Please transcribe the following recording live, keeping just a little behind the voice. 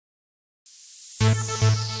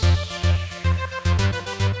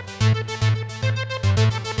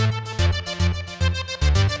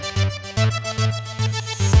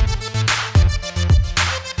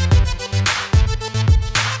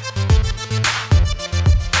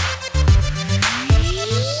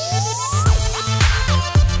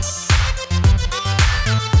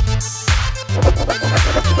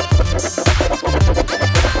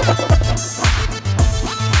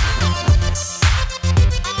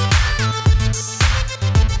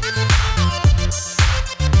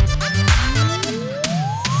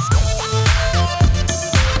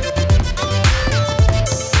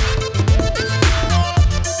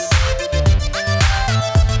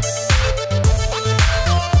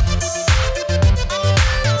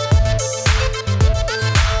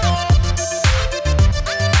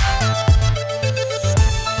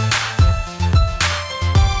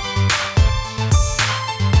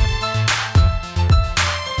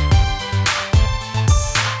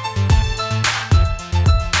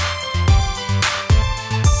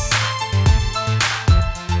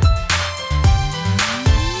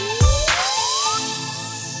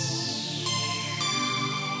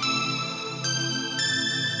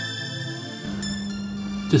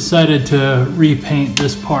decided to repaint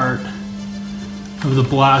this part of the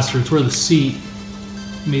blaster. It's where the seat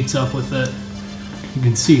meets up with it. You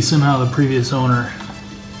can see somehow the previous owner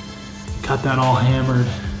got that all hammered.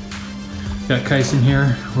 Got Kyson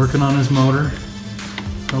here working on his motor,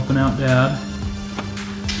 helping out Dad.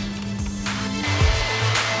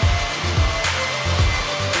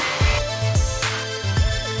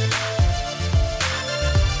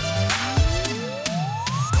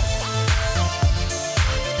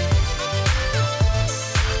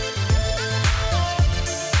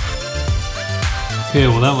 Okay,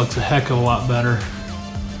 well that looks a heck of a lot better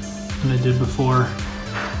than it did before.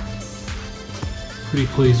 Pretty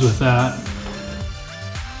pleased with that.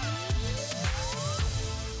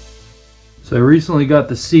 So I recently got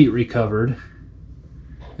the seat recovered.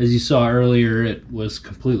 As you saw earlier, it was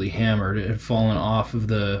completely hammered. It had fallen off of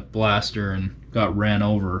the blaster and got ran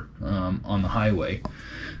over on the highway.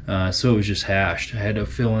 So it was just hashed. I had to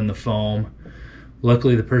fill in the foam.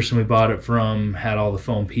 Luckily the person we bought it from had all the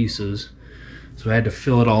foam pieces. So I had to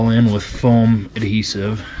fill it all in with foam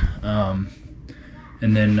adhesive, and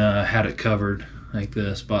then had it covered like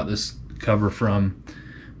this. Bought this cover from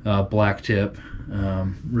Black Tip.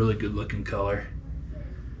 Really good looking color.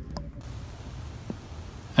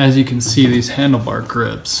 As you can see, these handlebar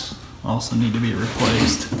grips also need to be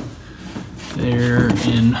replaced. They're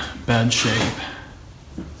in bad shape.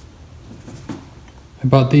 I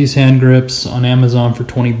bought these hand grips on Amazon for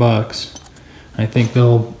 20 bucks. I think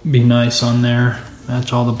they'll be nice on there,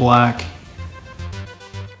 match all the black.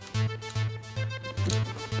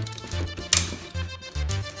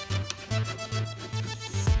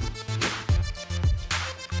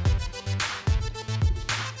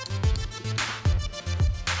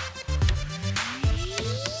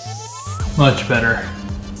 Much better.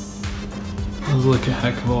 Those look a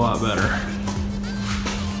heck of a lot better.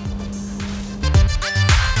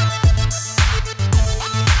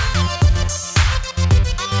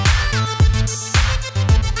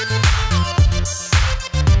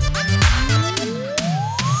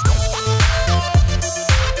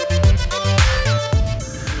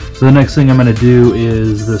 So the next thing I'm going to do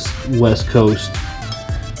is this West Coast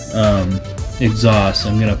exhaust.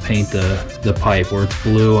 I'm going to paint the pipe. Where it's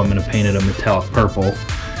blue, I'm going to paint it a metallic purple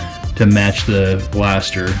to match the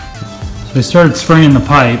blaster. So I started spraying the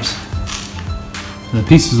pipes, the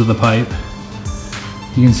pieces of the pipe.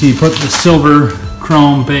 You can see put the silver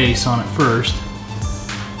chrome base on it first,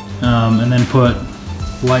 and then put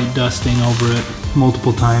light dusting over it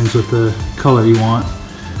multiple times with the color you want,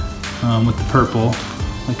 with the purple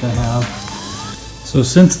like I have. So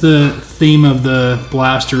since the theme of the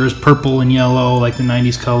blaster is purple and yellow like the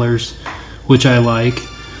 90s colors, which I like,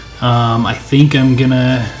 I think I'm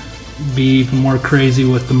gonna be even more crazy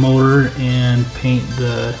with the motor and paint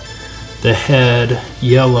the head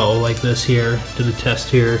yellow like this here. Did a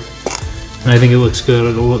test here and I think it looks good.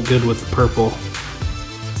 It'll look good with the purple.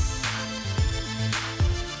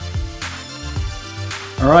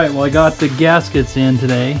 Alright, well I got the gaskets in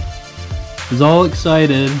today. I was all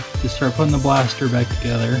excited to start putting the blaster back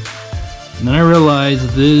together, and then I realized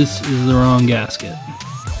this is the wrong gasket.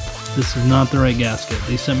 This is not the right gasket.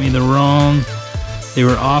 They sent me the wrong, they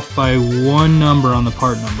were off by one number on the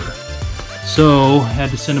part number. So I had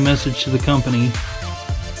to send a message to the company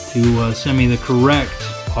to send me the correct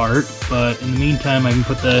part, but in the meantime I can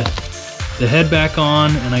put the head back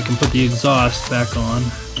on and I can put the exhaust back on.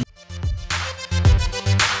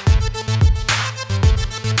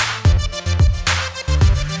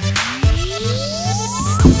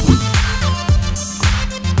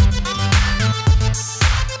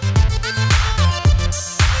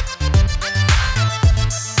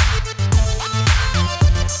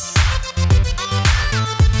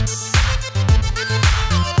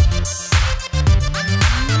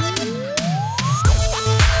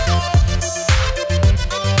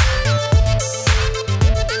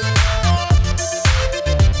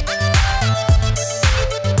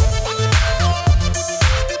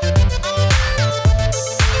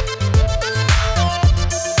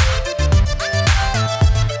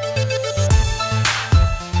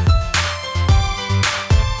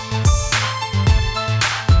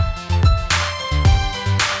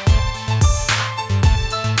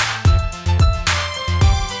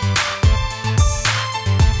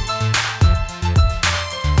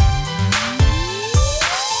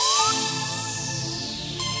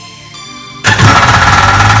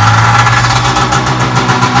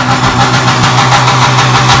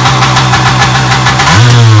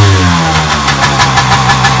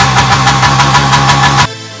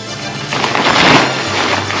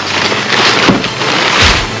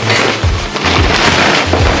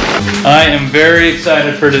 I am very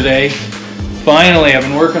excited for today. Finally, I've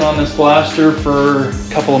been working on this blaster for a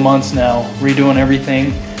couple of months now, redoing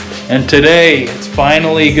everything. And today, it's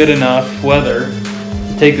finally good enough weather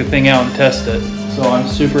to take the thing out and test it. So I'm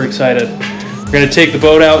super excited. We're gonna take the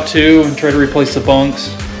boat out too and try to replace the bunks.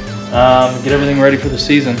 Get everything ready for the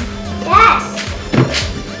season. Dad,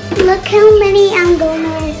 look how many I'm going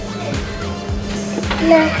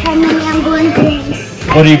to bring.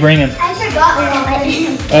 What are you bringing? I forgot one.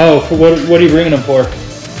 Oh, for what are you bringing them for?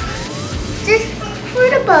 Just for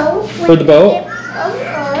the boat. For the boat?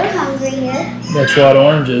 We're hungry here. That's a lot of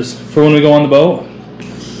oranges. For when we go on the boat?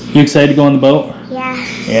 You excited to go on the boat? Yeah.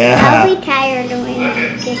 Yeah. I'll be tired when we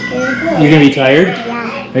get there. You're gonna be tired?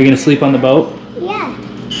 Yeah. Are you gonna sleep on the boat? Yeah.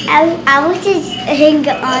 I was just hang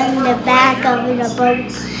on the back of the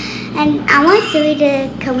boat. And I want Zoe to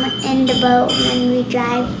come in the boat when we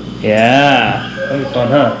drive. Yeah. That'll be fun,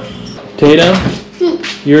 huh? Tatum,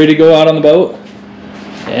 you ready to go out on the boat?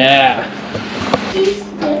 Yeah.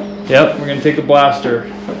 Yep, we're gonna take the blaster.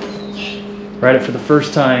 Ride it for the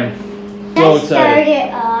first time. So excited. Start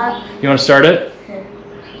it up. You wanna start it?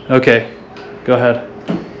 Okay, go ahead.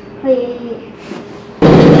 Wait.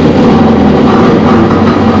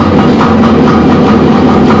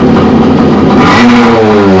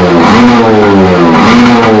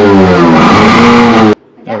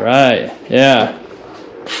 All right, yeah.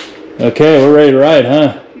 Okay, we're ready to ride,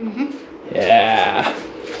 huh?